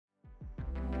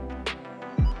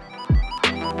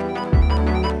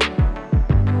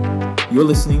You're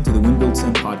listening to the Win Build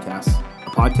Send podcast,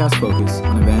 a podcast focused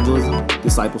on evangelism,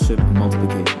 discipleship, and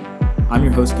multiplication. I'm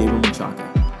your host, Gabriel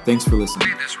Menchaca. Thanks for listening.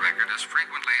 Play this record as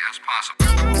frequently as possible.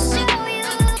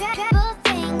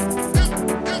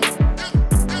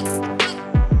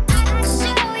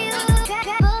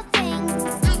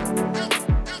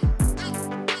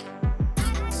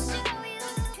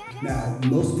 Now,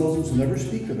 most Muslims will never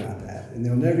speak about that, and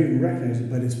they'll never even recognize it,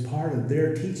 but it's part of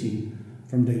their teaching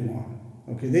from day one.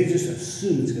 Okay, they just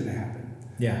assume it's going to happen.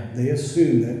 Yeah. They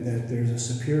assume that there's a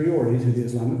superiority to the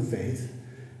Islamic faith,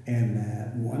 and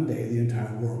that one day the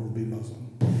entire world will be Muslim.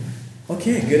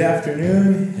 Okay, good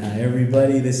afternoon,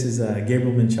 everybody. This is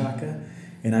Gabriel Menchaca,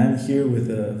 and I'm here with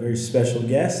a very special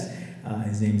guest.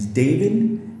 His name's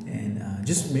David, and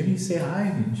just maybe say hi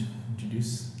and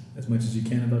introduce as much as you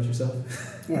can about yourself.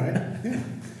 All right, yeah.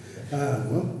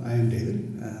 Well, I am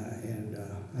David, and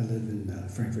I live in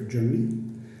Frankfurt, Germany.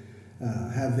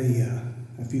 Have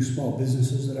a few small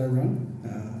businesses that I run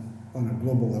on a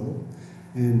global level,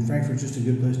 and Frankfurt's just a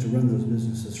good place to run those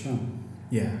businesses from.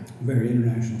 Yeah. Very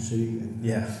international city, and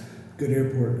good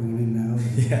airport going in and out.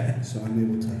 Yeah. So I'm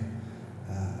able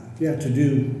to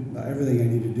do everything I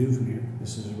need to do from here.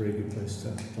 This is a very good place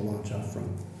to launch off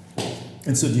from.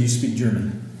 And so, do you speak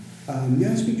German?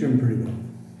 I speak German pretty well.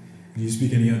 Do you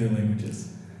speak any other languages?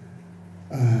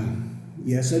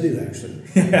 Yes, I do actually.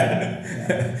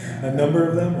 A number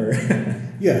of them, or?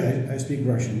 Yeah, I speak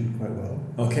Russian quite well.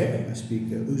 Okay. I speak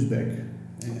Uzbek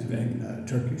and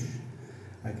Turkish.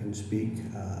 I can speak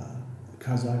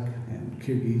Kazakh and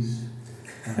Kyrgyz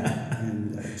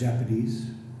and Japanese,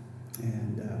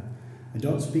 and I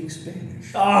don't speak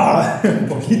Spanish.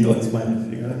 Poquito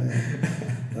Spanish.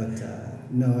 But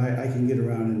no, I can get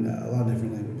around in a lot of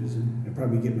different languages, and I'll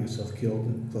probably get myself killed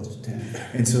in close to 10.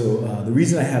 And so the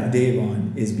reason I have Dave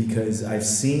on is because I've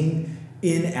seen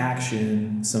in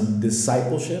action some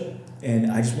discipleship,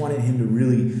 and I just wanted him to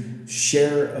really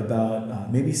share about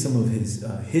maybe some of his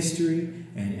history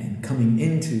and coming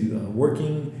into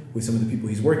working with some of the people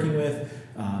he's working with.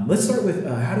 Let's start with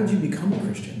how did you become a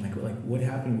Christian? Like what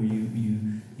happened where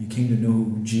you came to know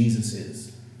who Jesus is?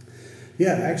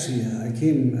 Yeah, actually, I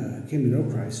came to know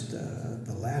Christ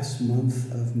the last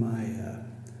month of my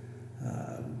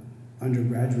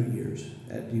undergraduate years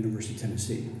at the University of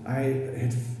Tennessee. I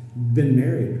had been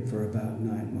married for about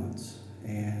 9 months,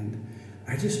 and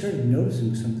I just started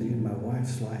noticing something in my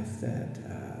wife's life that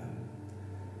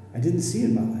I didn't see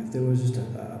in my life. There was just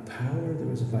a power, there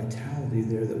was a vitality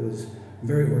there that was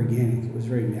very organic. It was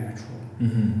very natural.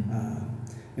 Mm-hmm.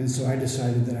 And so I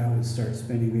decided that I would start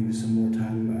spending maybe some more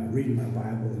time reading my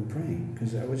Bible and praying,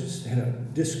 because I was just had a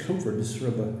discomfort, just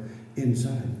sort of a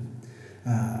inside.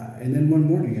 And then one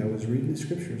morning I was reading the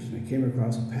scriptures, and I came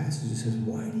across a passage that says,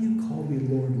 "Why do you call me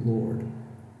Lord, Lord,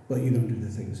 but you don't do the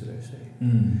things that I say?"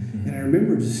 Mm-hmm. And I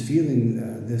remember just feeling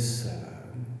this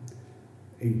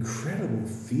incredible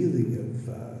feeling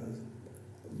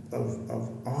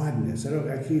of oddness. I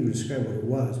can't even describe what it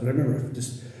was, but I remember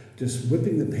just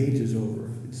whipping the pages over,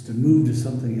 just to move to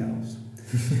something else.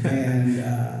 And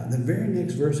the very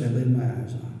next verse I laid my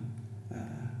eyes on,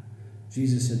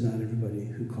 Jesus said, "Not everybody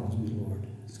who calls me Lord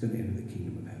is going to enter the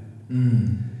kingdom of heaven."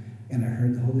 Mm. And I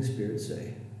heard the Holy Spirit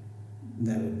say,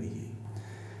 "That would be you."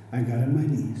 I got on my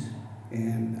knees,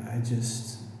 and I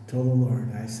just told the Lord,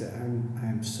 I said,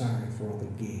 I'm sorry for all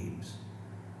the games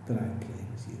that I played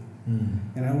with you.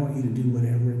 Mm. And I want you to do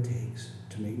whatever it takes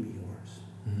to make me yours.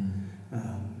 Mm.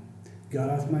 Got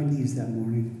off my knees that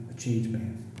morning, a changed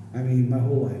man. I mean, my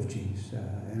whole life changed.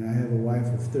 And I have a wife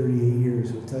of 38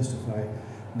 years who will testify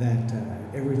that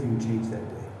everything changed that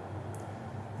day.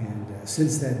 And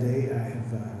since that day, I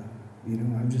have,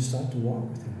 I've just sought to walk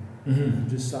with him. Mm-hmm. I've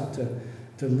just sought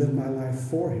to live my life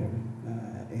for him.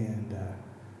 And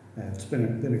it's been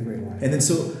a great life. And then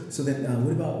so then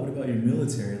what about your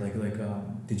military? Like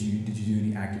did you do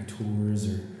any active tours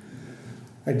or?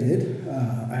 I did.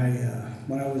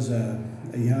 When I was a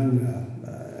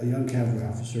young cavalry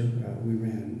officer, we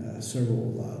ran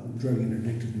several drug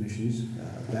interdicted missions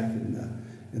back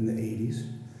in the 80s,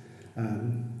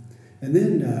 and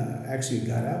then actually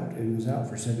got out and was out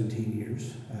for 17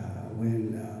 years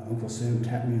when Uncle Sam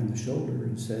tapped me on the shoulder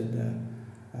and said,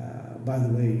 "By the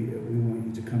way, we want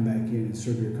you to come back in and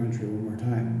serve your country one more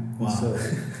time." Wow. So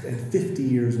at 50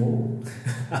 years old,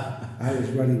 I was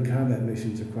running combat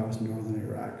missions across northern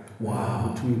Iraq.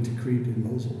 Wow. Between Tikrit and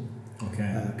Mosul. Okay.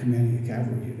 Commanding a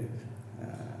cavalry unit.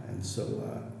 And so,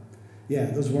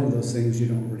 those are one of those things you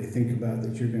don't really think about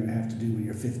that you're going to have to do when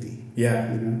you're 50.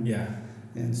 Yeah. You know? Yeah.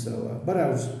 And so, but I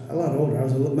was a lot older. I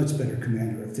was a much better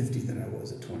commander at 50 than I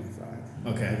was at 25.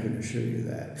 Okay. I can assure you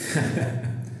that.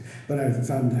 But I've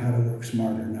found how to work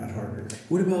smarter, not harder.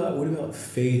 What about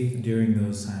faith during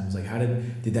those times? Like, how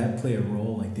did that play a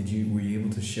role? Like, were you able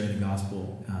to share the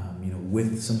gospel,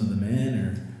 with some of the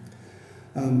men,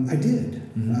 or? I did,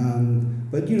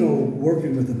 but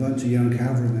working with a bunch of young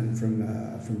cavalrymen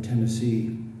from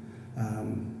Tennessee,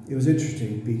 it was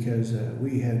interesting because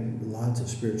we had lots of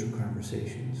spiritual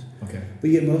conversations. Okay. But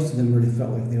yet most of them really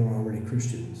felt like they were already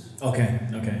Christians. Okay.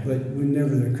 But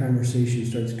whenever their conversation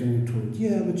starts going toward,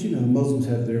 Muslims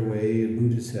have their way, and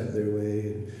Buddhists have their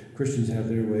way, and Christians have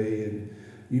their way, and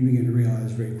you begin to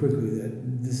realize very quickly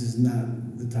that this is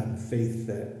not the type of faith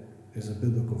that is a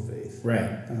biblical faith. Right.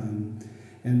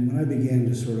 And when I began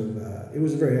to sort of, it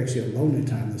was actually a lonely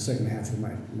time, the second half of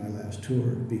my last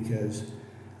tour, because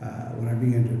when I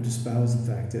began to espouse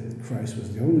the fact that Christ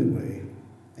was the only way,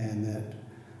 and that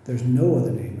there's no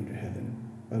other name under heaven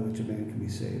by which a man can be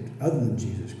saved other than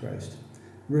Jesus Christ,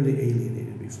 really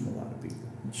alienated me from a lot of people.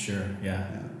 Sure. Yeah.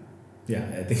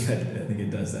 I think it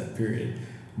does that. Period.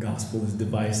 Gospel is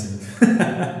divisive. And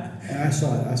I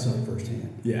saw it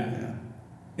firsthand. Yeah.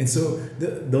 And so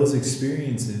those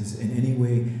experiences, in any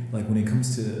way, like when it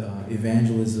comes to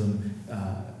evangelism,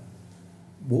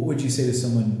 what would you say to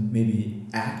someone maybe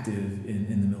active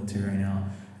in the military right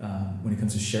now when it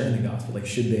comes to sharing the gospel? Like,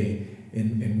 should they,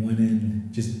 in one end,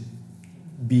 just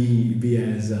be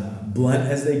as blunt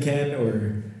as they can,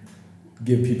 or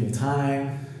give people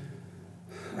time?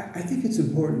 I think it's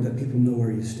important that people know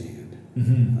where you stand.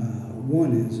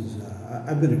 One is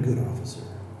I've been a good officer.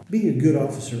 Being a good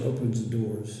officer opens the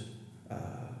doors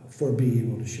for being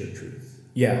able to share truth.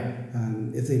 Yeah.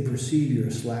 If they perceive you're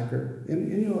a slacker,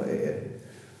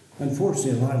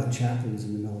 unfortunately, a lot of the chaplains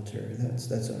in the military,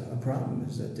 that's a problem,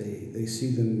 is that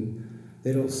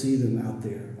they don't see them out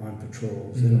there on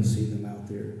patrols. They don't see them out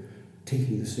there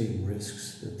taking the same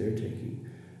risks that they're taking.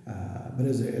 But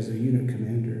as a unit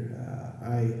commander,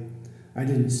 I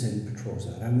didn't send patrols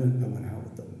out. I went out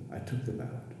with them. I took them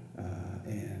out,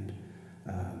 and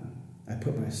I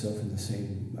put myself in the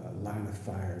same line of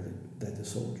fire that the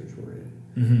soldiers were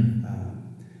in.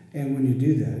 And when you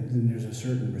do that, then there's a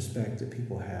certain respect that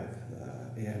people have.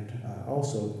 And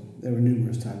also, there were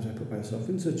numerous times I put myself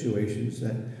in situations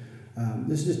that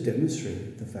this just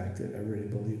demonstrated the fact that I really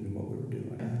believed in what we were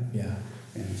doing.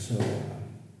 And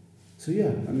so yeah,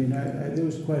 I mean, there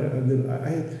was quite a good,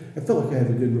 I felt like I had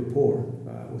a good rapport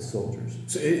with soldiers.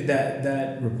 So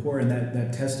that rapport and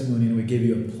that testimony, in a way, gave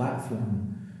you a platform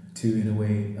to, in a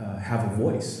way, have a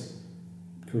voice.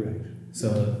 Correct.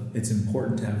 So it's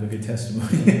important to have a good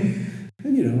testimony.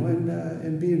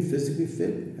 And being physically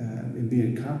fit, and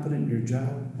being competent in your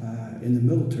job, in the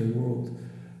military world,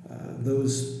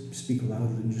 those speak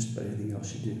louder than just about anything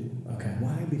else you do. Okay.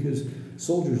 Why? Because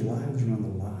soldiers' lives are on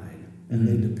the line, and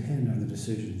they depend on the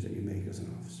decisions that you make as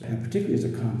an officer, and particularly as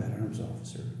a combat arms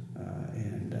officer.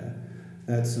 And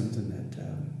that's something that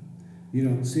you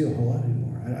don't see a whole lot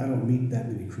anymore. I don't meet that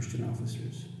many Christian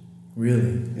officers.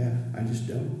 Really? Yeah, I just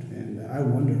don't. And I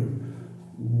wonder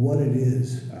what it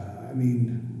is,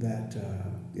 that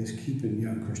is keeping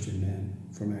young Christian men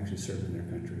from actually serving their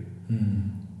country.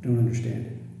 Don't understand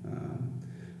it.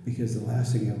 Because the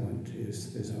last thing I want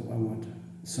is I want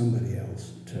somebody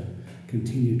else to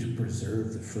continue to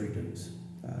preserve the freedoms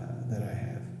that I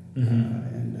have.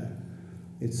 And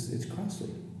it's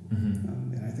costly.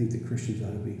 And I think that Christians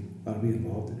ought to be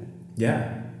involved in it.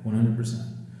 Yeah, 100%.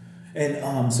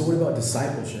 And so what about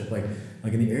discipleship?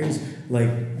 Like in the areas, like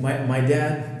my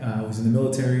dad was in the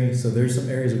military, so there's some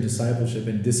areas of discipleship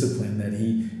and discipline that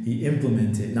he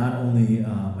implemented, not only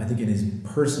I think in his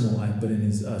personal life, but in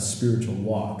his spiritual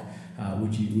walk.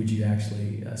 Would you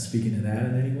actually speak into that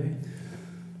in any way?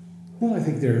 Well, I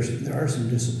think there are some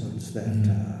disciplines that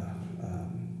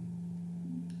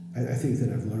I think that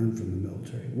I've learned from the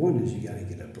military. One is you got to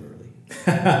get up early.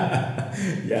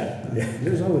 Yeah.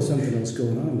 There's always something else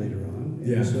going on later on,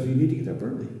 and so you need to get up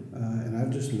early. And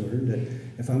I've just learned that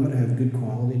if I'm going to have good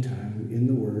quality time in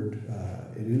the Word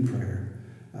and in prayer,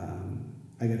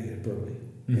 I got to get up early.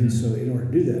 And so in order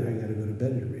to do that, I got to go to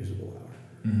bed at a reasonable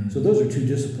hour. So those are two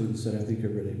disciplines that I think are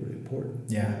really, really important.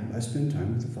 Yeah. I spend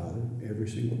time with the Father every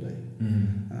single day.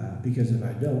 Because if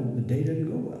I don't, the day doesn't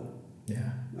go well.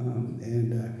 Yeah.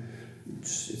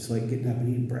 It's like getting up and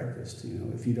eating breakfast.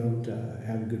 If you don't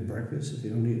have a good breakfast, if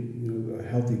you don't eat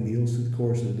healthy meals through the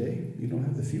course of the day, you don't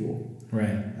have the fuel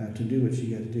to do what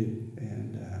you got to do.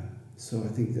 And so I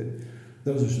think that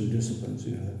those are some disciplines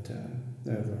that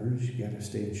I've learned. You got to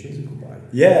stay in shape, body.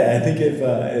 Yeah, I think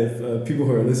if people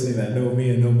who are listening that know me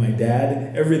and know my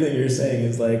dad, everything you're saying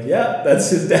is like, yeah, that's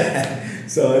his dad.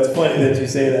 So it's funny that you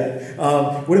say that.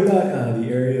 What about the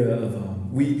area of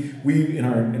We in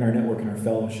our network, in our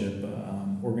fellowship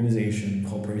organization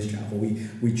called Praise Chapel,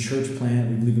 we church plant.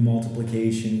 We believe in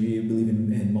multiplication. We believe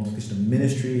in multiplication of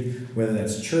ministry, whether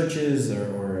that's churches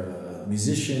or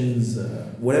musicians,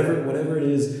 whatever it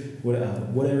is.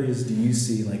 What areas do you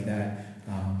see like that?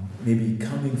 Maybe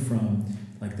coming from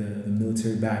like the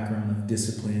military background of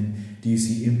discipline, do you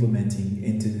see implementing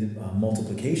into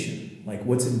multiplication? Like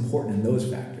what's important in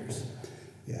those factors?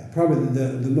 Yeah, probably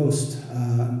the most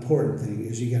important thing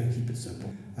is you got to keep it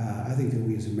simple. I think that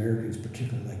we as Americans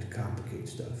particularly like to complicate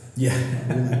stuff. Yeah.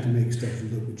 We like to make stuff a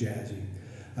little bit jazzy.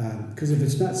 Because if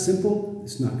it's not simple,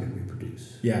 it's not going to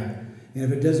reproduce. Yeah. And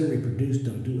if it doesn't reproduce,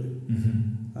 don't do it.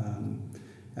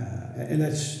 And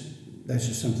that's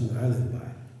just something that I live by.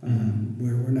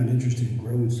 We're not interested in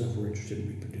growing stuff, we're interested in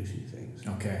reproducing things.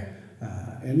 Okay.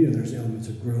 And there's elements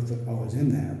of growth always in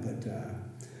that, but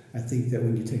I think that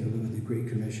when you take a look at the Great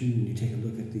Commission, when you take a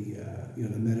look at the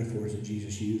the metaphors that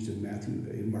Jesus used in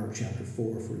Mark chapter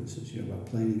 4, for instance, about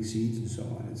planting seeds and so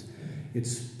on,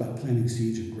 it's about planting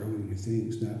seeds and growing new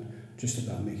things, not just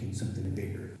about making something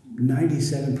bigger.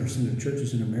 97% of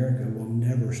churches in America will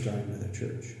never start another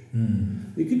church.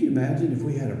 Could you imagine if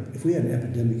we had an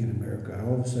epidemic in America,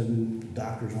 all of a sudden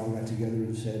doctors all got together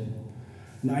and said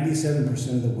 97%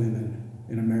 of the women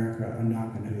in America are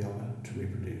not going to be able to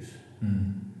reproduce?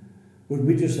 Would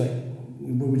we just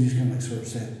kind of sort of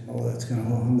say, that's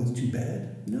too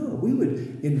bad? No, we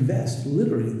would invest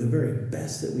literally the very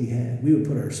best that we had. We would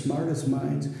put our smartest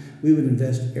minds, we would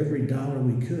invest every dollar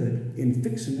we could in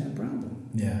fixing that problem.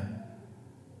 Yeah.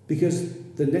 Because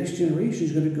the next generation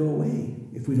is going to go away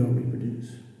if we don't reproduce.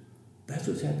 That's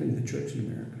what's happening in the church in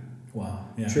America. Wow.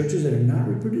 Yeah. Churches that are not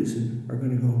reproducing are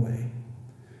going to go away.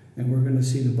 And we're going to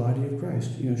see the body of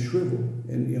Christ, shrivel.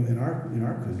 And in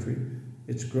our country,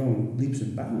 it's grown leaps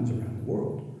and bounds around the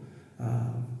world.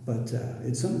 But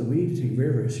it's something that we need to take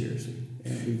very, very seriously.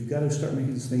 And we've got to start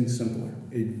making these things simpler.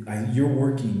 You're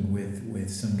working with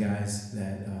some guys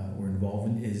that were involved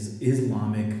in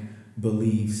Islamic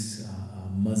beliefs,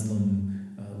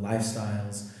 Muslim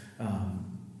lifestyles.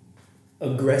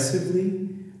 Aggressively,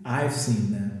 I've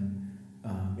seen them,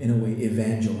 in a way,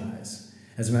 evangelize.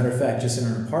 As a matter of fact, just in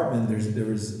our apartment, there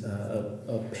was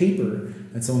a paper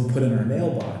that someone put in our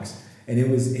mailbox, and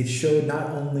it showed not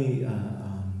only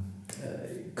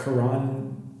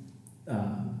Quran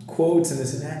quotes and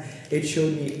this and that, it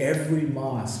showed me every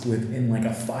mosque within like a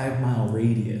 5-mile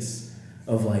radius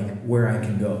of like where I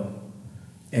can go.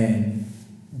 And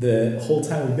the whole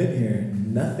time we've been here,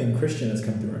 nothing Christian has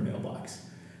come through our mailbox.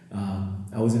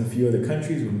 I was in a few other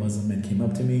countries where Muslim men came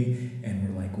up to me and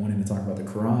were like wanting to talk about the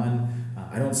Quran.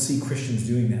 I don't see Christians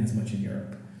doing that as much in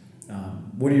Europe.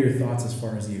 What are your thoughts as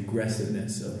far as the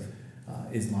aggressiveness of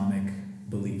Islamic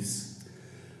beliefs?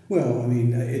 Well, I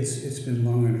mean, it's been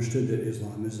long understood that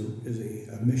Islam is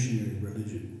a missionary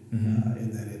religion,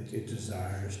 in that it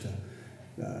desires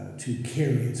to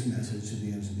carry its message to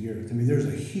the ends of the earth. I mean, there's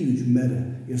a huge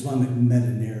Islamic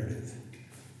meta-narrative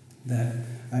that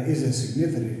is as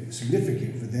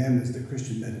significant for them as the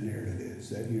Christian meta-narrative is.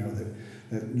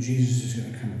 That Jesus is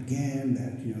going to come again,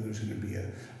 that there's going to be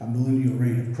a millennial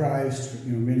reign of Christ,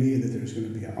 many, that there's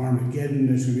going to be an Armageddon,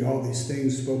 there's going to be all these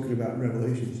things spoken about in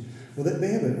Revelations. Well, they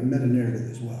have a meta-narrative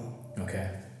as well. Okay.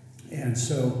 And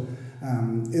so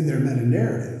in their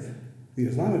meta-narrative, the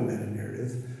Islamic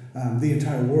meta-narrative, the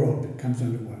entire world comes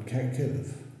under one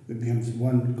caliph. It becomes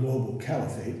one global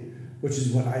caliphate, which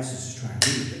is what ISIS is trying to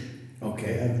do today.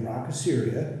 Okay. Out of Iraq,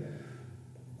 Syria,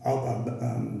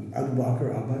 Abu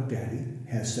Bakr al-Baghdadi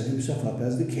has set himself up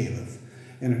as the caliph,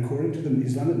 and according to the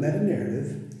Islamic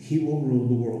meta-narrative, he will rule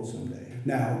the world someday.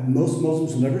 Now, most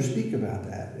Muslims will never speak about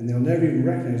that, and they'll never even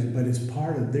recognize it, but it's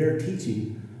part of their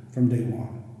teaching from day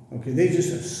one. Okay, they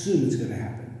just assume it's going to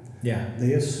happen. Yeah.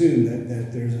 They assume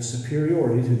that there's a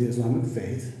superiority to the Islamic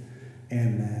faith,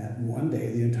 and that one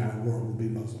day the entire world will be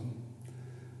Muslim.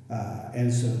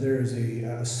 And so there is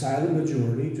a silent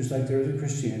majority, just like there is in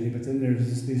Christianity, but then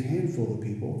there's this handful of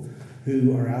people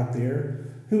who are out there,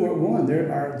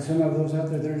 there are some of those out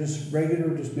there, they're just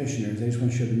regular, just missionaries, they just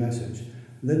want to share the message.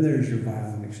 Then there's your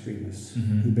violent extremists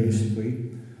who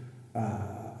basically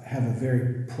have a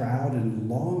very proud and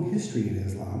long history in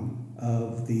Islam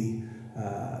of the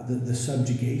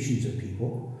subjugations of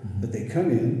people, that they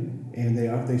come in and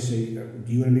they say, do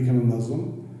you want to become a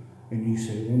Muslim? And you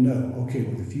say, well, no. Okay,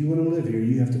 well, if you want to live here,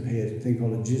 you have to pay a thing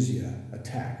called a jizya, a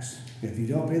tax. And if you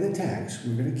don't pay the tax,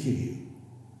 we're going to kill you.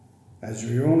 Those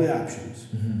are your only options.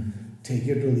 Take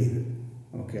it or leave it.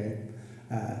 Okay?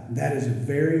 That is a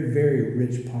very, very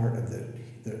rich part of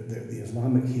the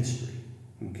Islamic history.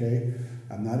 Okay?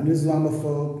 I'm not an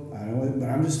Islamophobe. but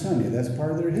I'm just telling you, that's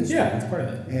part of their history. Yeah, it's part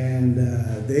of it. And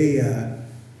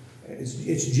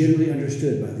it's generally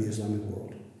understood by the Islamic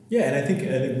world. Yeah, and I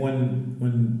think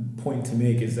one point to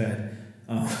make is that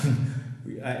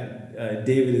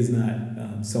David is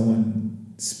not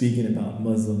someone speaking about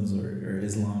Muslims or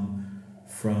Islam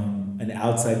from an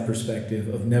outside perspective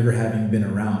of never having been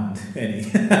around any.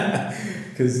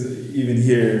 Because even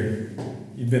here,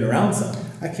 you've been around some.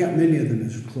 I count many of them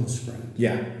as close friends.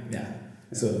 Yeah.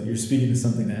 So you're speaking to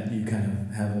something that you kind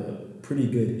of have a pretty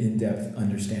good in-depth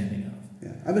understanding of.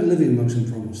 Yeah, I've been living amongst them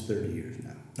for almost 30 years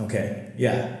now. Okay,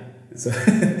 yeah. So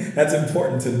that's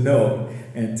important to know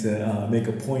and to make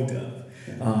a point of.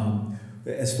 Yeah.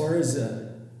 As far as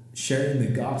sharing the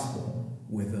gospel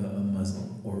with a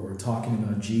Muslim or talking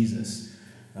about Jesus,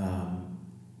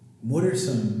 what are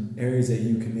some areas that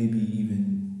you can maybe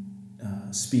even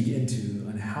speak into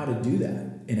on how to do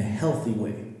that in a healthy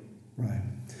way? Right.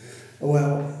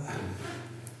 Well,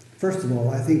 first of all,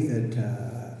 I think that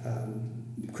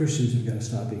Christians have got to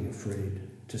stop being afraid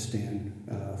to stand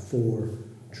for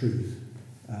truth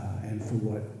and for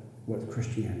what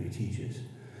Christianity teaches.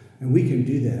 And we can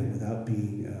do that without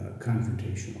being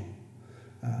confrontational.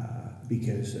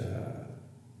 Because,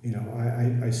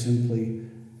 I simply,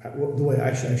 the way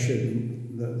I share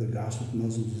the gospel with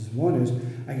Muslims is, one is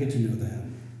I get to know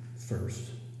them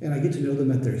first. And I get to know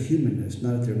them at their humanness,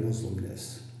 not at their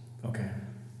Muslimness. Okay.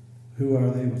 Who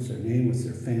are they? What's their name? What's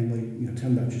their family? Tell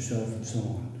them about yourself and so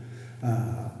on.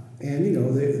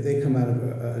 They come out of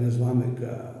an Islamic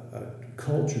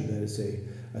culture that is a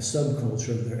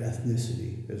subculture of their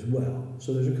ethnicity as well.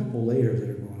 So there's a couple layers that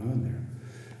are going on there.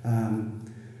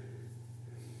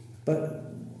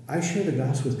 But I share the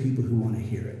gospel with people who want to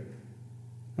hear it.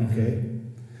 Okay?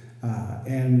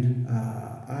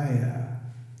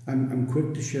 I'm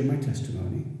quick to share my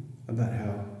testimony about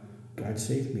how God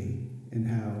saved me and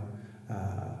how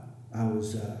I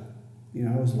was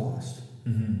lost.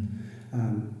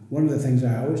 Mm-hmm. One of the things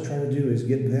I always try to do is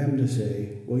get them to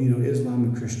say, well, Islam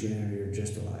and Christianity are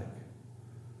just alike.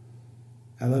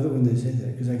 I love it when they say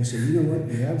that, because I can say, you know what,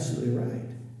 you're absolutely right.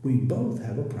 We both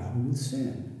have a problem with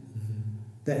sin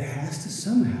that has to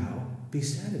somehow be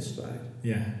satisfied.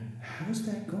 Yeah. How's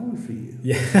that going for you?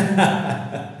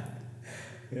 Yeah.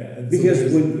 Yeah. Because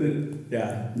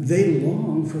yeah, they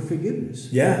long for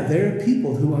forgiveness. Yeah. There are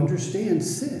people who understand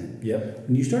sin. Yep.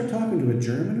 When you start talking to a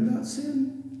German about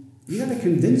sin, you got to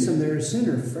convince them they're a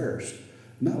sinner first,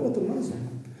 not with a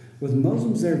Muslim. With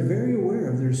Muslims, they're very aware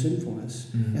of their sinfulness,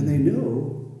 and they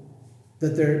know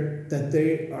that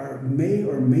they may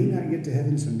or may not get to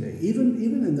heaven someday. Even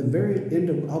in the very end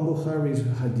of Al-Bukhari's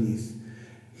hadith,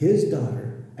 his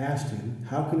daughter asked him,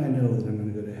 "How can I know that I'm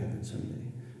going to go to heaven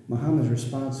someday?" Muhammad's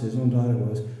response to his own daughter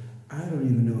was, "I don't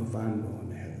even know if I'm going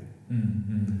to heaven."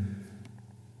 Mm-hmm.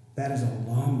 That is a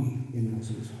longing in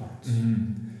Muslims' hearts.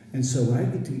 Mm-hmm. And so when I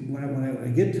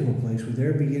get to a place where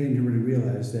they're beginning to really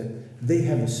realize that they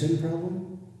have a sin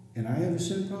problem and I have a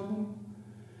sin problem,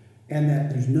 and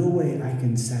that there's no way I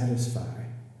can satisfy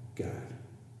God.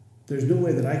 There's no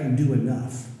way that I can do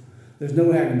enough. There's no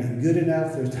way I can be good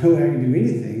enough. There's no way I can do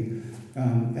anything.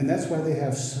 And that's why they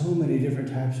have so many different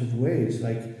types of ways.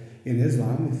 Like in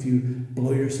Islam, if you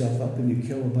blow yourself up and you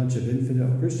kill a bunch of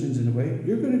infidel Christians in a way,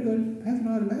 you're going to go to heaven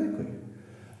automatically.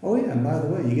 Oh yeah, and by the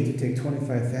way, you get to take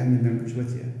 25 family members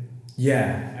with you.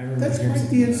 Yeah, I remember. That's quite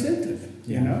the incentive,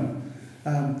 Yeah.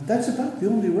 That's about the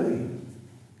only way.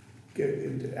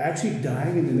 Actually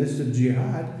dying in the midst of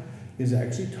jihad is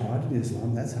actually taught in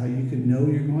Islam. That's how you can know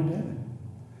you're going to heaven.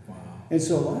 Wow. And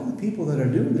so a lot of the people that are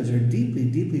doing this are deeply,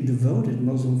 deeply devoted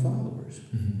Muslim followers.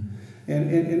 Mm-hmm.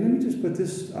 And let me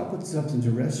just I'll put something to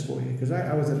rest for you, because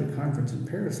I was at a conference in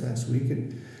Paris last week,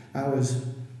 and I was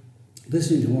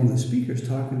listening to one of the speakers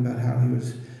talking about how he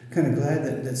was kind of glad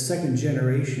that second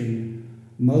generation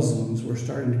Muslims were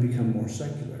starting to become more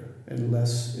secular and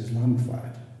less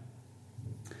Islamified.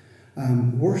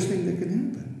 Worst thing that can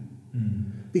happen.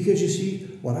 Mm. Because you see,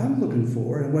 what I'm looking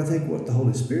for, and what I think what the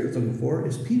Holy Spirit's looking for,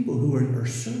 is people who are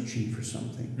searching for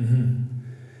something.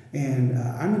 Mm-hmm. And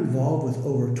I'm involved with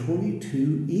over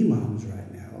 22 imams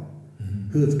right now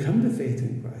who have come to faith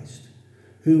in Christ,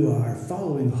 who are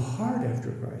following hard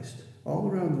after Christ all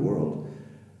around the world.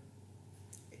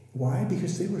 Why?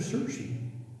 Because they were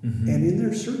searching. Mm-hmm. And in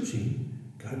their searching,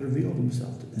 God revealed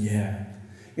himself to them. Yeah.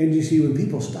 And you see, when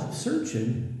people stop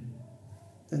searching,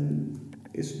 then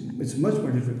it's much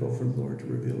more difficult for the Lord to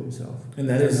reveal himself. And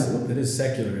that is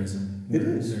secularism. It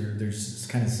is. There's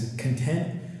kind of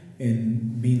content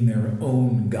in being their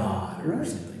own God or Right.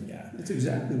 something. Yeah. That's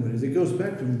exactly what it is. It goes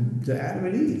back to Adam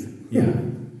and Eve. Yeah.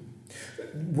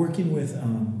 Working with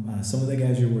some of the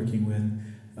guys you're working with,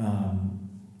 a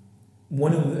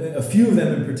few of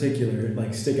them in particular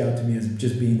like stick out to me as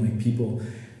just being like people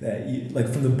that like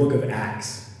from the book of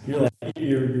Acts.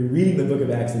 You're reading the book of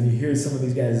Acts and you hear some of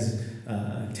these guys'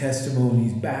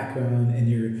 testimonies, background, and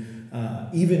you're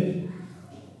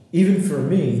even for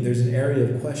me, there's an area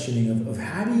of questioning of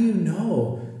how do you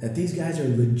know that these guys are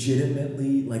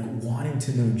legitimately like wanting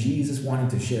to know Jesus, wanting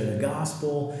to share the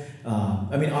gospel.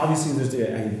 I mean, obviously there's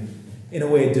in a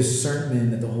way a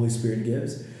discernment that the Holy Spirit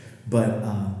gives, but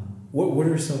what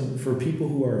are some, for people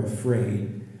who are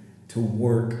afraid to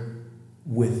work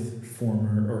with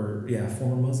former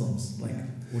Muslims, like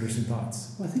what are some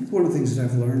thoughts? Well, I think one of the things that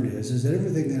I've learned is that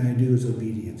everything that I do is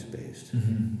obedience based.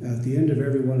 Mm-hmm. At the end of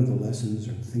every one of the lessons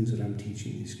or the things that I'm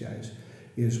teaching these guys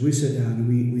is we sit down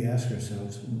and we ask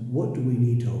ourselves, what do we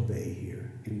need to obey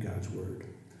here in God's word?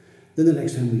 Then the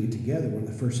next time we get together, one of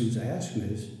the first things I ask them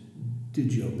is,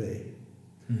 did you obey?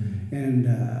 Mm-hmm. And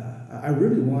I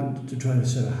really want to try to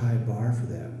set a high bar for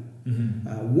them.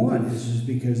 Mm-hmm. One is just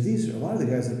because these are a lot of the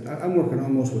guys that I'm working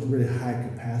almost with really high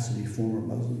capacity former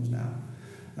Muslims now,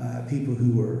 people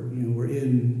who were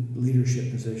in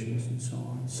leadership positions and so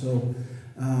on. So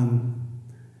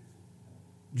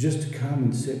just to come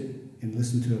and sit and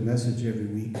listen to a message every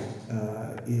week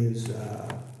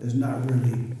is not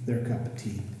really their cup of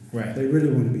tea. Right. They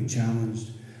really want to be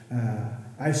challenged.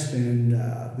 I spend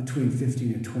between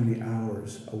 15 and 20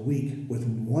 hours a week with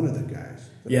one of the guys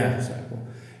that I disciple.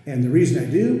 And the reason I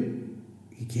do,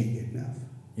 he can't get enough.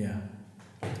 Yeah.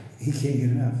 He can't get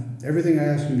enough. Everything I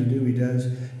ask him to do, he does,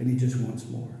 and he just wants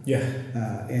more. Yeah.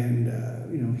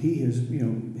 He has,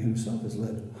 himself has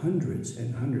led hundreds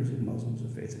and hundreds of Muslims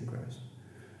of faith in Christ.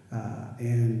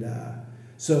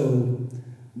 So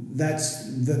that's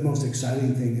the most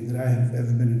exciting thing that I have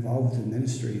ever been involved with in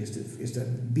ministry is to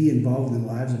be involved in the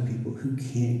lives of people who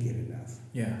can't get enough.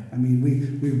 Yeah. I mean,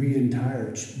 we read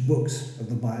entire books of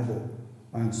the Bible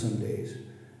on some days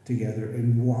together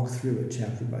and walk through it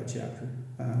chapter by chapter.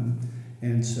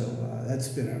 That's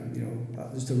been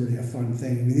just a really fun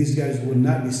thing. I mean, these guys would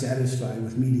not be satisfied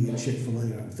with meeting at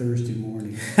Chick-fil-A on Thursday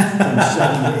morning from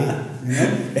 7 to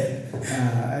 8.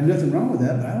 And nothing wrong with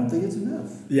that, but I don't think it's enough.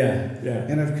 Yeah, yeah.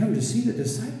 And I've come to see that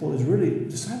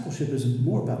discipleship is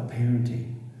more about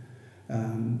parenting.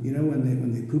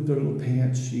 When they poop their little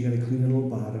pants, you got to clean their little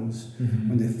bottoms. Mm-hmm.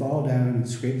 When they fall down and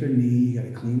scrape their knee, you got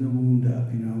to clean the wound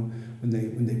up.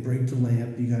 When they break the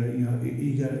lamp, you got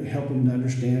to help them to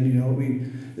understand.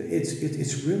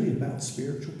 It's really about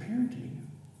spiritual parenting.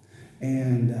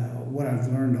 And what I've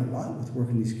learned a lot with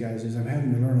working these guys is I'm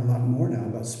having to learn a lot more now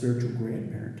about spiritual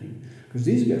grandparenting, because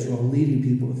these guys are all leading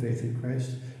people to faith in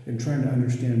Christ and trying to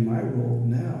understand my role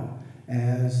now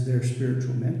as their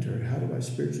spiritual mentor. How do I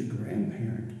spiritually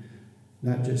grandparent,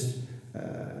 not just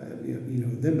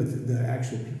them, but the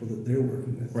actual people that they're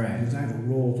working with? Right. Because I have a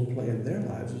role to play in their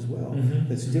lives as well. Mm-hmm.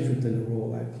 That's different than the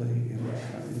role I play in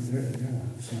their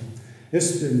lives. So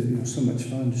it's been so much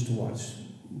fun just to watch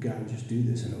God just do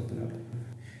this and open up.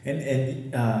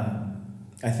 And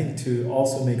I think to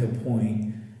also make a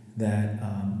point that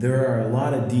there are a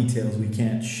lot of details we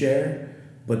can't share,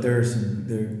 but there are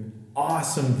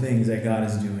awesome things that God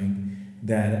is doing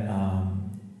that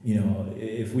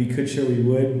if we could share we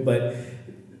would, but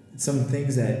some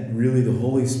things that really the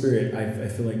Holy Spirit I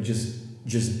feel like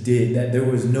just did, that there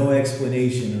was no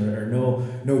explanation or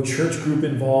no church group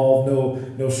involved,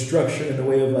 no structure in the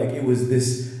way of like it was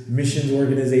this missions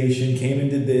organization came and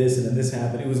did this and then this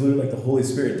happened. It was literally like the Holy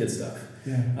Spirit did stuff.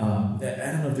 Yeah.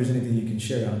 I don't know if there's anything you can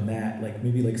share on that, like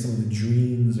maybe like some of the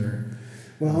dreams or.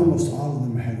 Well, almost all of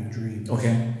them are having dreams.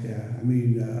 Okay. Yeah, I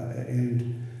mean,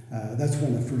 that's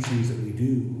one of the first things that we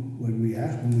do when we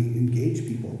engage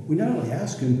people. We not only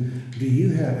ask them, have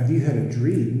you had a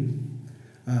dream?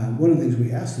 One of the things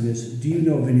we ask them is, do you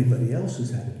know of anybody else who's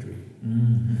had a dream?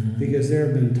 Mm-hmm. Because there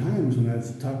have been times when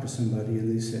I've talked to somebody and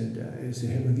they said,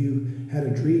 have you had a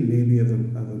dream maybe of a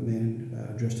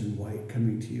man dressed in white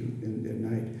coming to you at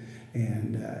night?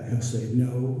 And he'll say,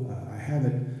 no, I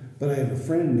haven't. But I have a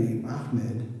friend named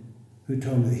Ahmed who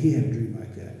told me that he had a dream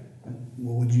like that.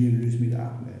 Well, would you introduce me to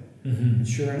Ahmed? Mm-hmm. And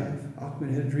sure enough,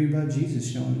 Ahmed had a dream about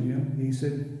Jesus showing him. He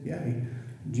said,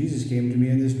 Jesus came to me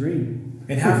in this dream.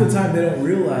 And half the time they don't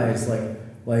realize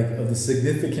like of the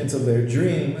significance of their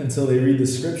dream until they read the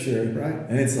scripture. Right.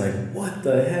 And it's like, what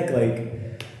the heck?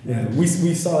 Like, yeah, we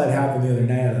saw that happen the other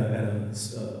night at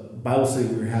a Bible study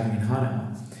we were having in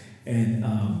Hanau. And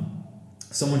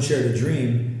someone shared a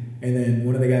dream, and then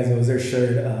one of the guys that was there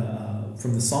shared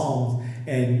from the Psalms,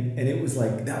 and it was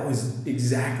like, that was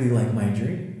exactly like my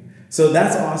dream. So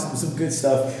that's awesome, some good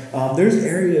stuff. There's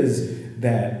areas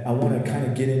that I want to kind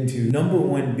of get into. Number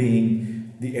one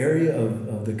being the area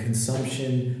of the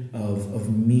consumption of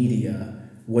media,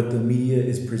 what the media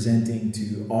is presenting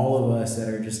to all of us that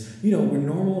are just, we're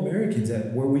normal Americans,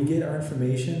 that where we get our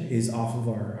information is off of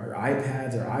our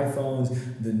iPads, our iPhones,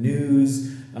 the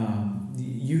news.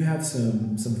 You have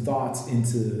some thoughts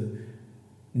into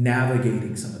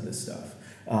navigating some of this stuff.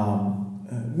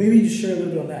 Maybe just share a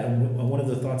little bit on that, on one of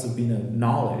the thoughts of being a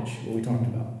knowledge, what we talked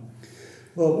about.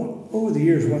 Well, over the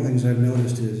years, one of the things I've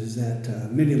noticed is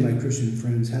that many of my Christian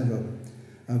friends have a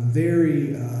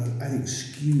very, I think,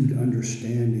 skewed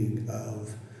understanding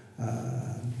of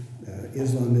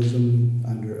Islamism,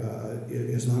 under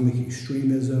Islamic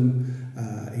extremism,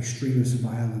 extremist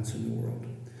violence in the world.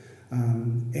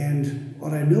 And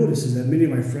what I noticed is that many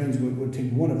of my friends would take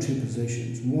one of two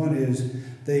positions. One is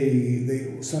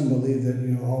some believe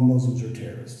that all Muslims are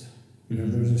terrorists.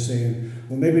 There's a saying,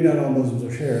 well, maybe not all Muslims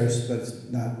are terrorists, but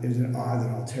isn't it odd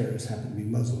that all terrorists happen to be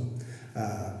Muslim?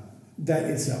 That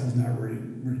itself is not really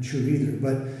true either.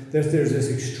 But there's this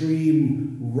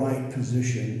extreme right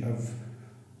position of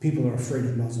people are afraid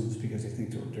of Muslims because they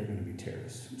think they're going to be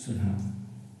terrorists somehow.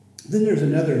 Then there's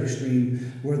another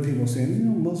extreme where people are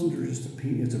saying, Muslims are just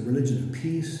it's a religion of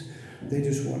peace. They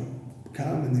just want to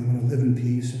come and they want to live in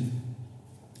peace. And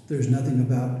there's nothing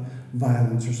about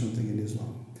violence or something in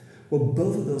Islam. Well,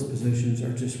 both of those positions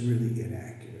are just really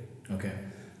inaccurate. Okay.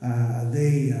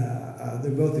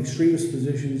 They're both extremist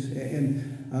positions,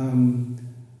 and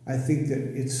I think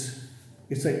that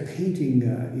it's like painting,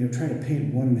 trying to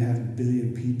paint 1.5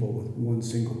 billion people with one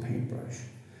single paintbrush,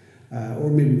 or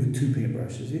maybe with two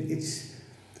paintbrushes.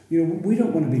 We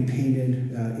don't want to be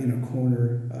painted in a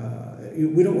corner.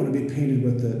 We don't want to be painted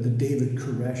with the David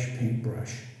Koresh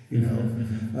paintbrush. We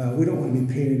don't want to be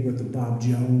painted with the Bob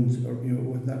Jones, or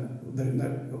with that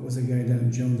was a guy down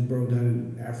in Jonesboro, down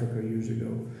in Africa years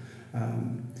ago.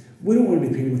 We don't want to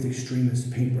be painted with extremist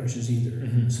paintbrushes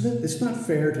either. So that it's not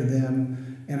fair to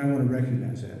them, and I want to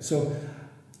recognize that. So,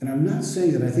 and I'm not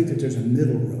saying that I think that there's a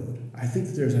middle road. I think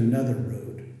that there's another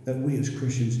road that we as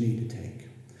Christians need to take.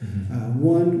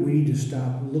 One, we need to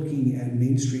stop looking at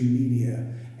mainstream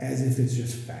media as if it's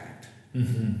just fact.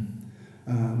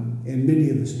 And many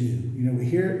of us do. We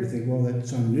hear it, we think, well,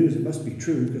 that's on the news, it must be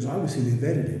true, because obviously they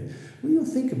vetted it. Well,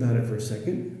 think about it for a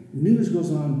second. News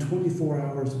goes on 24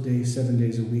 hours a day, 7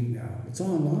 days a week now. It's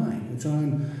online. It's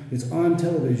on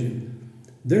television.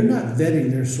 They're not vetting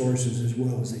their sources as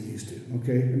well as they used to.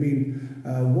 Okay,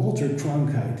 Walter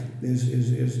Cronkite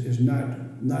is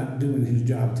not doing his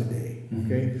job today.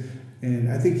 Okay,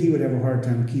 and I think he would have a hard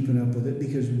time keeping up with it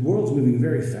because the world's moving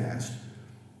very fast.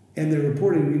 And they're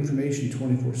reporting information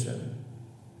 24/7.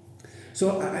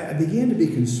 So I began to be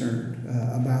concerned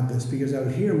about this because I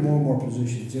would hear more and more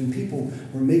positions, and people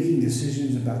were making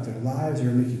decisions about their lives. They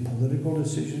were making political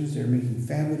decisions. They were making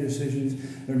family decisions.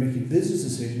 They were making business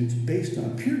decisions based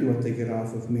on purely what they get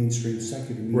off of mainstream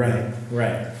secular media.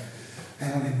 Right.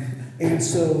 And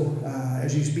so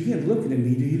as you begin looking at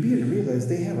media, you begin to realize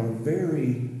they have a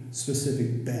very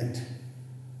specific bent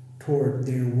toward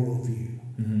their worldview.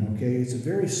 Okay, it's a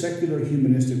very secular,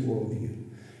 humanistic worldview.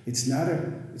 It's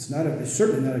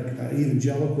certainly not an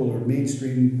evangelical or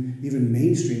mainstream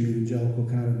evangelical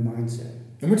kind of mindset.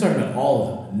 And we're talking about all of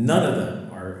them. None of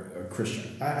them are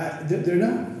Christian. They're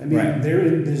not. They're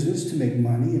in business to make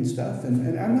money and stuff.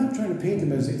 And I'm not trying to paint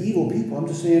them as evil people. I'm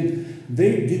just saying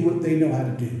they do what they know how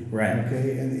to do. Right.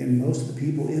 Okay, and most of the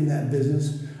people in that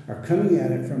business are coming at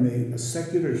it from a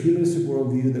secular, humanistic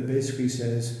worldview that basically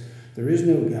says, there is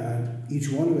no God. Each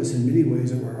one of us, in many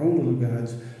ways, are our own little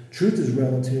gods. Truth is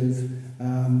relative,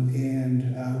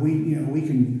 and we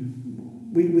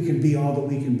can be all that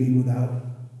we can be without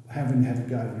having to have a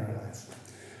God in our life.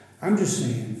 I'm just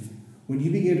saying, when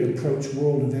you begin to approach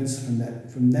world events from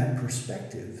that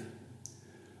perspective,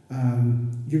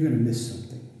 you're going to miss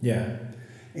something. Yeah.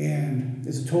 And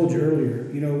as I told you earlier,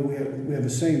 we have a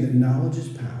saying that knowledge is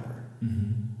power.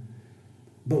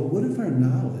 But what if our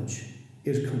knowledge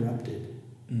is corrupted?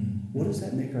 What does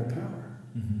that make our power?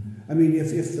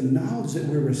 If the knowledge that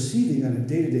we're receiving on a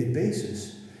day-to-day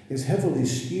basis is heavily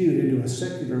skewed into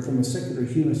from a secular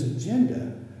humanist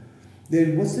agenda,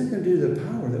 then what's that going to do to the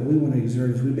power that we want to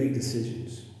exert as we make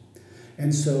decisions?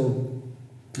 And so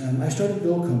I started a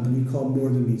little company called More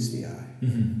Than Meets the Eye.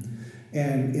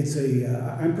 And it's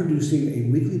I'm producing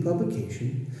a weekly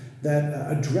publication that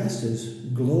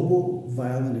addresses global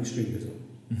violent extremism.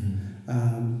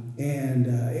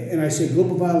 And I say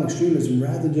global violent extremism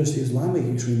rather than just Islamic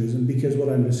extremism, because what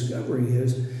I'm discovering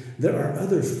is there are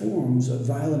other forms of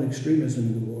violent extremism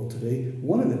in the world today,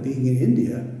 one of them being in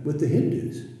India with the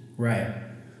Hindus. Right.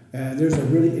 There's a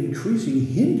really increasing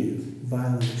Hindu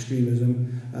violent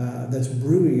extremism that's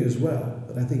brewing as well.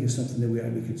 that I think is something that we ought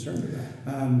to be concerned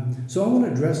about. So I want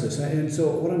to address this. And so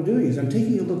what I'm doing is I'm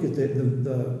taking a look at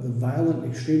the violent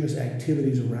extremist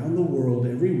activities around the world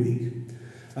every week.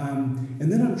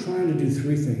 And then I'm trying to do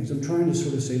three things. I'm trying to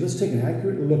sort of say, let's take an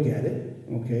accurate look at it,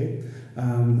 okay?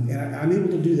 And I'm able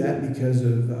to do that because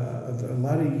of a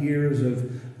lot of years of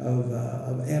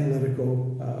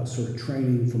analytical sort of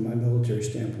training from my military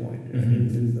standpoint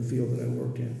in the field that I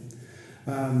worked in.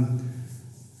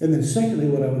 And then secondly,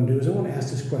 what I want to do is I want to ask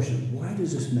this question: why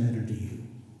does this matter to you?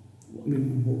 I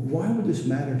mean, why would this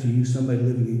matter to you, somebody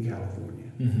living in California?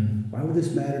 Why would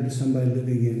this matter to somebody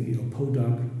living in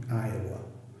Podunk, Iowa?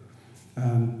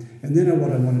 And then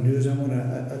what I want to do is I want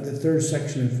to, the third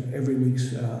section of every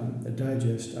week's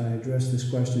digest, I address this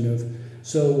question of,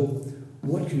 so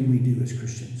what can we do as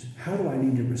Christians? How do I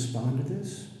need to respond to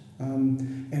this?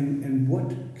 And what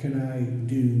can I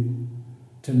do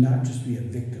to not just be a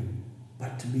victim,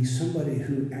 but to be somebody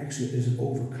who actually is an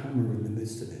overcomer in the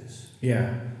midst of this?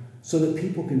 Yeah. So that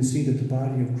people can see that the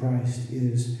body of Christ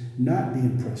is not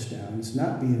being pressed down, it's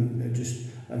not being just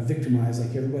victimized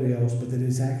like everybody else, but that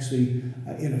it's actually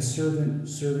in a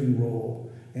serving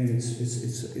role, and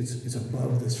it's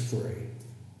above this fray.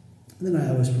 And then I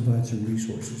always provide some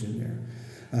resources in there.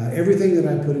 Everything that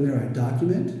I put in there, I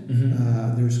document.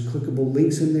 There's clickable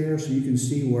links in there so you can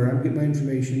see where I'm getting my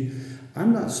information.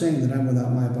 I'm not saying that I'm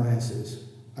without my biases.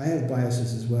 I have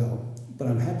biases as well, but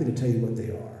I'm happy to tell you what they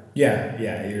are. Yeah,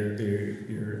 you're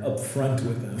upfront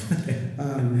with them.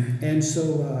 And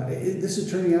so this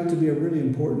is turning out to be a really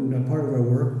important part of our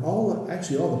work. All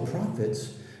the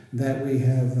profits that we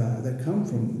have that come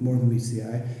from More Than Meets the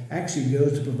Eye actually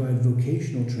goes to provide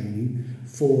vocational training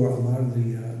for a lot of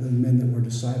the men that we're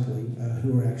discipling,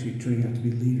 who are actually turning out to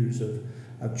be leaders of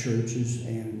churches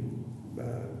and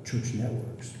church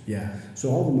networks. Yeah.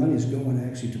 So all the money is going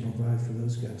actually to provide for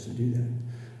those guys to do that.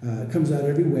 It comes out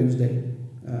every Wednesday.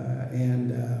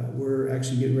 And we're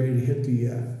actually getting ready to hit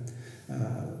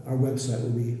our website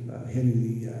will be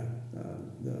hitting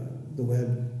the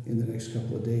web in the next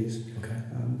couple of days. Okay.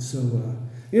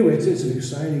 Anyway, it's an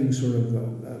exciting sort of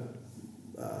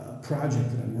project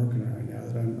that I'm working on right now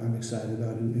that I'm excited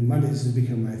about. And Mondays has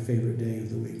become my favorite day of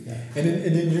the week. And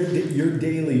then your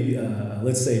daily,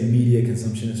 let's say, media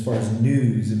consumption as far as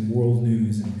news and world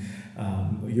news, and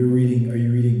are you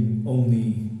reading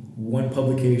only one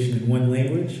publication in one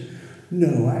language?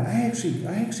 No, I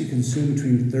actually consume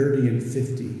between 30 and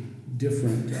 50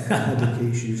 different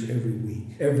publications every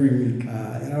week. Every week.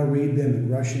 And I'll read them in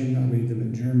Russian, I'll read them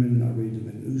in German, I'll read them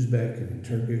in Uzbek and in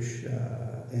Turkish.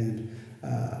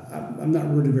 I'm not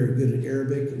really very good at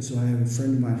Arabic, and so I have a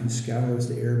friend of mine who scours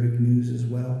the Arabic news as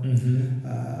well,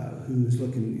 who's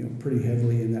looking pretty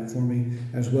heavily in that for me,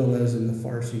 as well as in the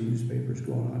Farsi newspapers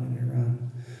going on in Iran.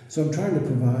 So I'm trying to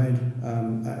provide,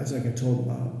 as like I told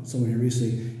someone here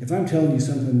recently, if I'm telling you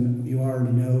something you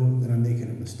already know, then I'm making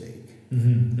a mistake.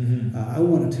 I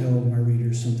want to tell my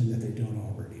readers something that they don't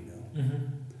already know.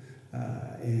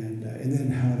 And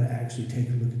then how to actually take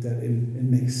a look at that and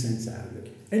make sense out of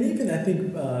it. And even, I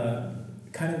think,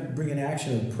 kind of bring an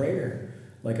action of prayer,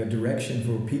 like a direction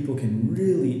for people can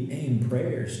really aim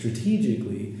prayer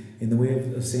strategically in the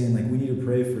way of saying, like, we need to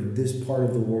pray for this part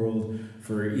of the world,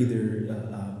 for either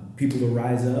people to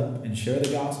rise up and share the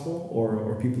gospel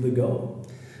or people to go.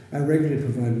 I regularly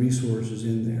provide resources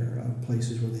in there,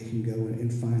 places where they can go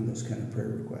and find those kind of prayer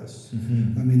requests. I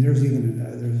mean, there's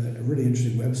a really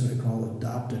interesting website called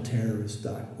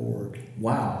adoptaterrorist.org.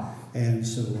 Wow. And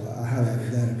so I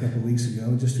highlighted that a couple of weeks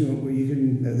ago, just where you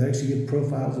can actually get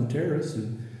profiles of terrorists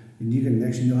and you can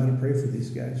actually know how to pray for these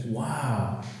guys.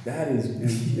 Wow, that is... And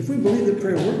if we believe that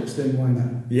prayer works, then why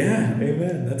not? Yeah,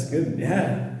 amen. That's good.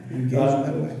 Yeah. Engage in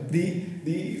that way.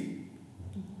 The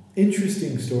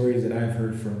interesting stories that I've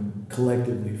heard from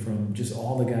collectively from just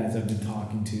all the guys I've been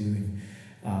talking to,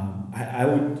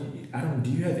 and do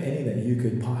you have any that you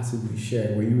could possibly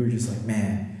share where you were just like,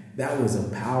 man, that was a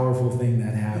powerful thing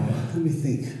that happened? Let me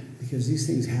think, because these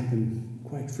things happen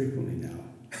quite frequently now.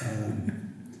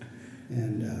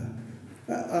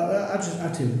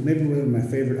 I'll tell you, maybe one of my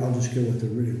favorite, I'll just go with a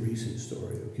really recent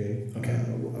story, okay? Okay.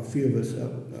 A few of us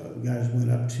guys went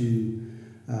up to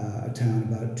a town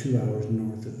about 2 hours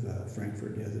north of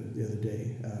Frankfurt the other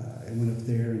day. I went up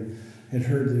there and had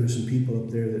heard there were some people up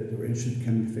there that were interested in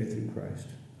coming to faith in Christ.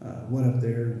 Went up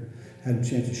there, had a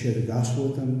chance to share the gospel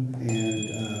with them,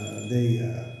 and they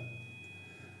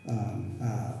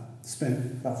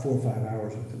spent about 4 or 5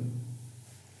 hours with them.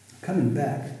 Coming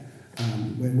back,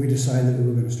 we decided that we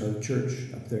were going to start a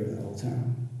church up there in that little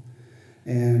town.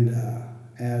 And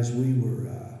as we were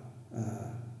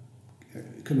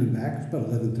coming back, it was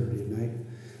about 11:30 at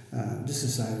night, just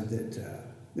decided that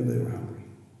they were hungry.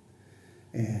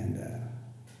 And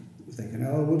thinking,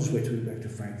 oh, we'll just wait till we get back to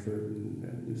Frankfurt.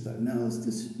 And he was like, no, it's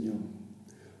this,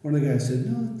 One of the guys said,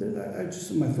 no, I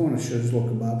just on my phone, I showed this little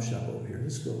kebab shop over here.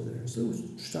 Let's go over there. So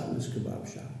we stopped in this kebab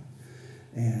shop.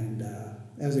 And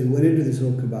as they went into this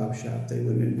little kebab shop, they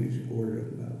went in and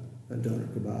ordered a doner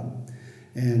kebab.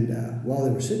 And while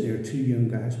they were sitting there, two young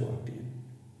guys walked in.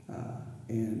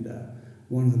 And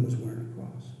one of them was wearing a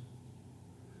cross.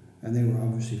 And they were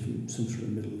obviously from some sort of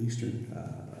Middle Eastern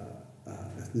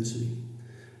ethnicity.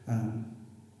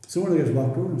 So one of the guys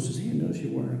walked over and says, hey, I noticed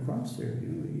you're wearing a cross there.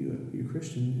 You're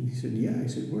Christian? And he said, yeah. He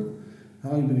said,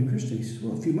 how long have you been a Christian? He said,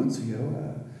 well, a few months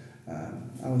ago,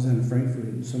 I was in Frankfurt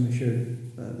and somebody shared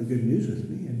the good news with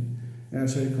me. And I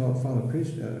started to follow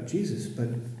Jesus. But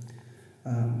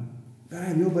I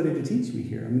have nobody to teach me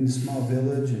here. I'm in a small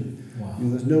village, and wow.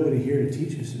 There's nobody here to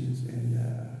teach us. And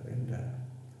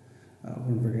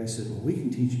one of our guys said, well, we can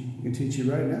teach you. We can teach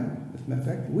you right now. As a matter of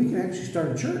fact, we can actually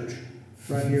start a church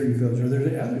right here in the village. Are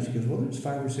there others? He goes, well, there's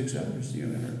 5 or 6 others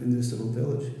in this little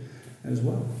village as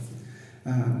well.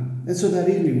 And so that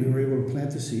evening, we were able to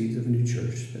plant the seeds of a new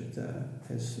church that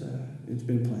it's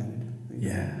been planted.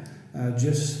 Yeah.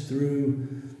 Just through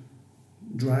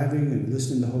driving and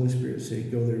listening to the Holy Spirit say,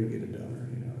 go there and get a donor.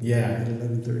 At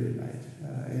 11:30 at night.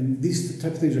 And these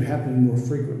type of things are happening more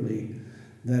frequently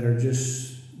that are just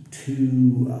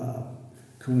too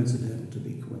coincidental to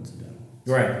be coincidental.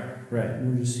 Right.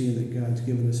 We're just seeing that God's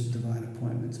given us divine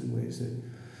appointments in ways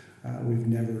that we've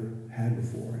never had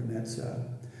before, and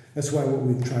that's why what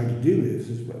we've tried to do is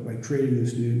by creating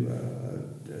this new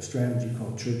strategy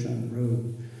called Church on the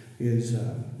Road, is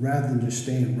rather than just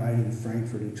staying right in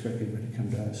Frankfurt and expecting everybody to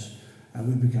come to us,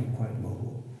 we've become quite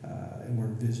mobile, and we're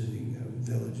visiting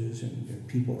villages and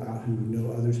people out who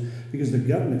know others, because the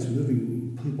government's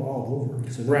moving people all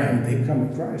over. So they come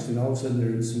to Christ, and all of a sudden they're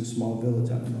in some small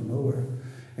village out in the middle of nowhere,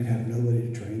 and have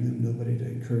nobody to train them, nobody to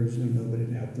encourage them, nobody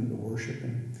to help them to worship.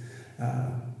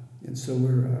 And so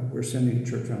we're sending a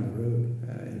church on the road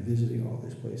and visiting all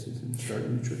these places and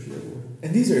starting the churches everywhere.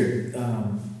 And these are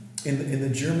in the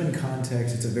German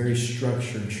context, it's a very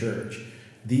structured church.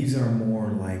 These are more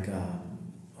like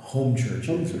home churches.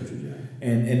 Home churches, yeah.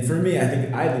 And for me, I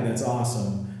think that's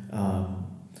awesome.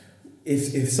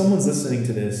 If someone's listening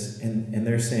to this and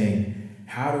they're saying,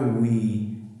 how do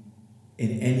we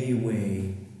in any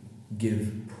way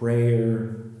give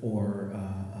prayer or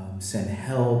send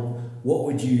help, what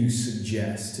would you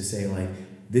suggest to say, like,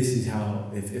 this is how,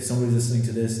 if somebody's listening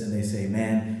to this and they say,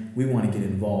 man, we want to get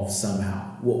involved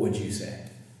somehow, what would you say?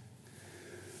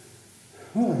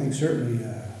 Well, I think certainly,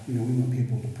 we want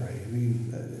people to pray. I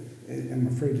mean, I'm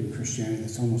afraid in Christianity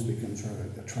this almost becomes sort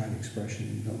of a trite expression.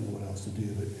 You don't know what else to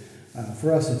do. But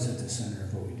for us, it's at the center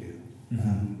of what we do.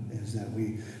 Mm-hmm. Is that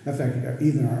in fact,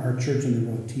 even our Church on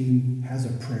the Road team has a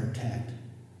prayer tent.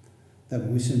 That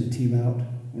when we send the team out,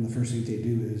 one of the first things they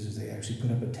do is they actually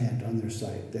put up a tent on their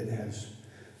site that has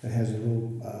a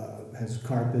little has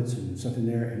carpets and stuff in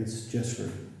there, and it's just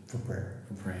for prayer.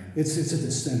 For praying. It's at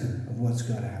the center of what's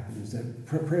got to happen. Is that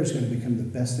prayer is going to become the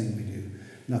best thing we do,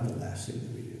 not the last thing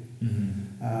that we do.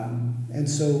 Mm-hmm. And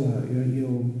so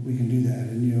we can do that,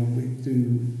 and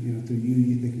through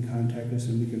you they can contact us,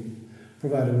 and we can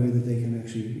provide a way that they can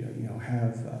actually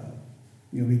have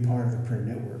be part of the prayer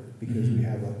network, because we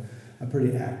have a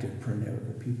pretty active prayer network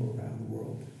of people around the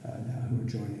world now who are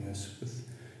joining us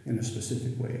in a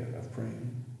specific way of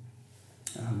praying.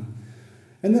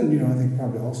 And then, I think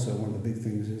probably also one of the big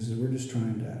things is we're just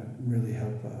trying to really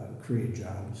help create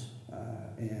jobs.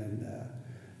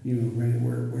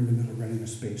 We're in the middle of renting a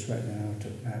space right now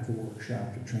to have a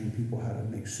workshop to train people how to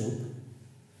make soap.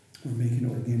 We're making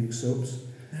organic soaps.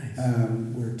 Nice.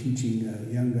 We're teaching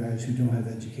young guys who don't have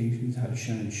educations how to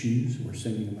shine shoes. We're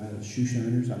sending them out as shoe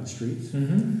shiners on the streets.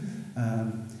 Mm-hmm.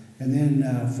 And then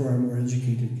for our more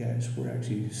educated guys, we're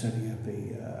actually setting up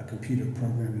a computer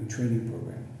programming training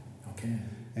program. Okay.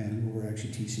 And we're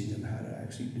actually teaching them how to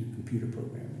actually do computer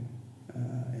programming,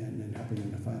 and then helping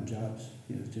them to find jobs,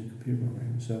 to do computer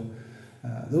programming. So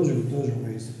those are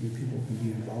ways that people can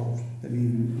be involved, that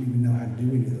even know how to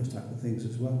do any of those type of things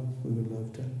as well. We would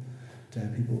love to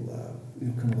have people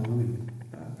come along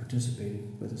and participate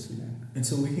with us in that. And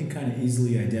so we can kind of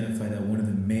easily identify that one of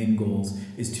the main goals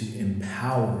is to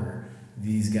empower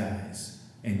these guys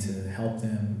and to help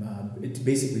them, to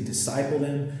basically disciple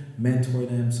them, mentor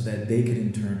them, so that they could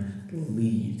in turn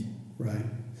lead. Right.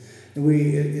 And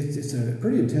it's a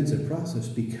pretty intensive process,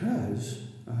 because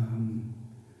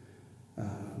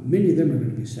many of them are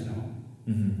going to be sent home.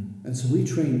 Mm-hmm. And so we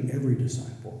train every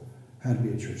disciple how to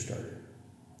be a church starter.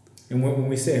 And when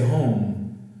we say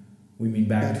home, we mean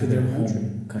back to their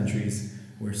home countries.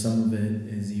 where some of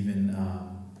it is even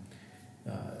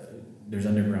there's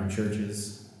underground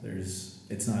churches.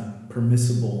 It's not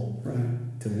permissible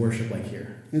to worship like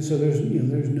here. And so there's no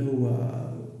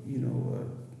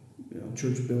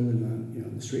church building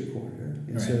on the street corner.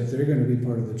 And so if they're going to be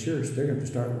part of the church, they're going to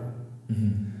start one.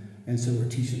 Mm-hmm. And so we're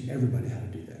teaching everybody how to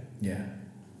do that. Yeah.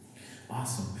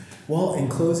 Awesome. Well, in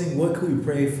closing, what could we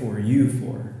pray for you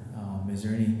for? Is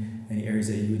there any areas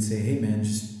that you would say, hey man,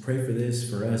 just pray for this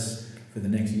for us for the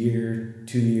next year,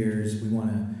 2 years? We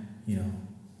want to,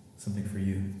 something for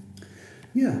you.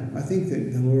 Yeah, I think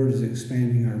that the Lord is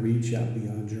expanding our reach out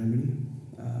beyond Germany.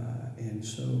 And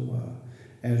so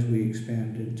as we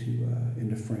expand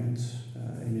into France,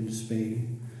 and into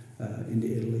Spain, into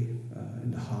Italy,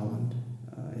 into Holland,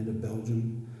 into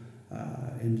Belgium,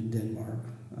 into Denmark,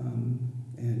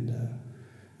 and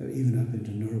even up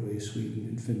into Norway, Sweden,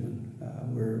 and Finland,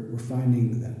 we're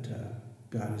finding that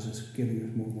God is just giving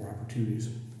us more and more opportunities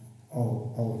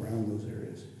all around those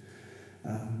areas.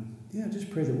 Just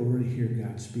pray that we'll really hear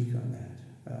God speak on that,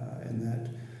 and that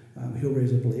He'll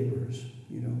raise up laborers.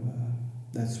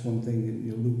 That's one thing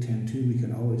in Luke 10:2 we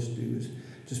can always do is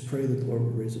just pray that the Lord will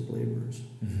raise up laborers.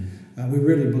 Mm-hmm. We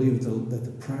really believe that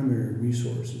the primary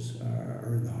resources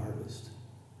are in the harvest,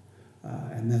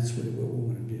 and that's really what we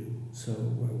want to do. So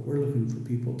we're looking for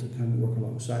people to come and work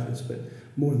alongside us, but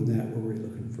more than that, we're really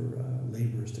looking for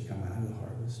laborers to come out of the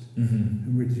harvest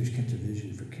and really just catch a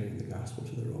vision for carrying the gospel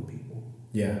to their own people.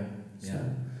 Yeah.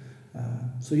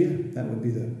 So that would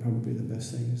be probably the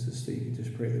best thing is just that you can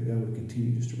just pray that God would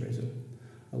continue just to raise up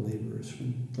laborers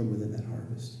from within that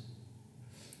harvest.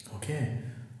 Okay.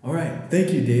 All right.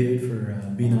 Thank you, David, for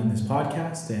being on this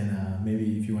podcast. And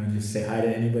maybe if you want to just say hi to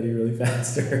anybody really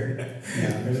fast or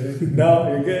no,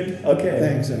 you're good. Okay.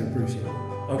 Thanks. I appreciate it.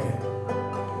 Okay.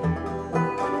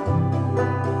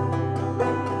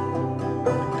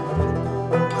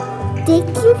 Thank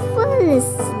you for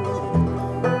listening.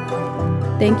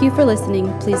 Thank you for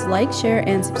listening. Please like, share,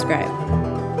 and subscribe.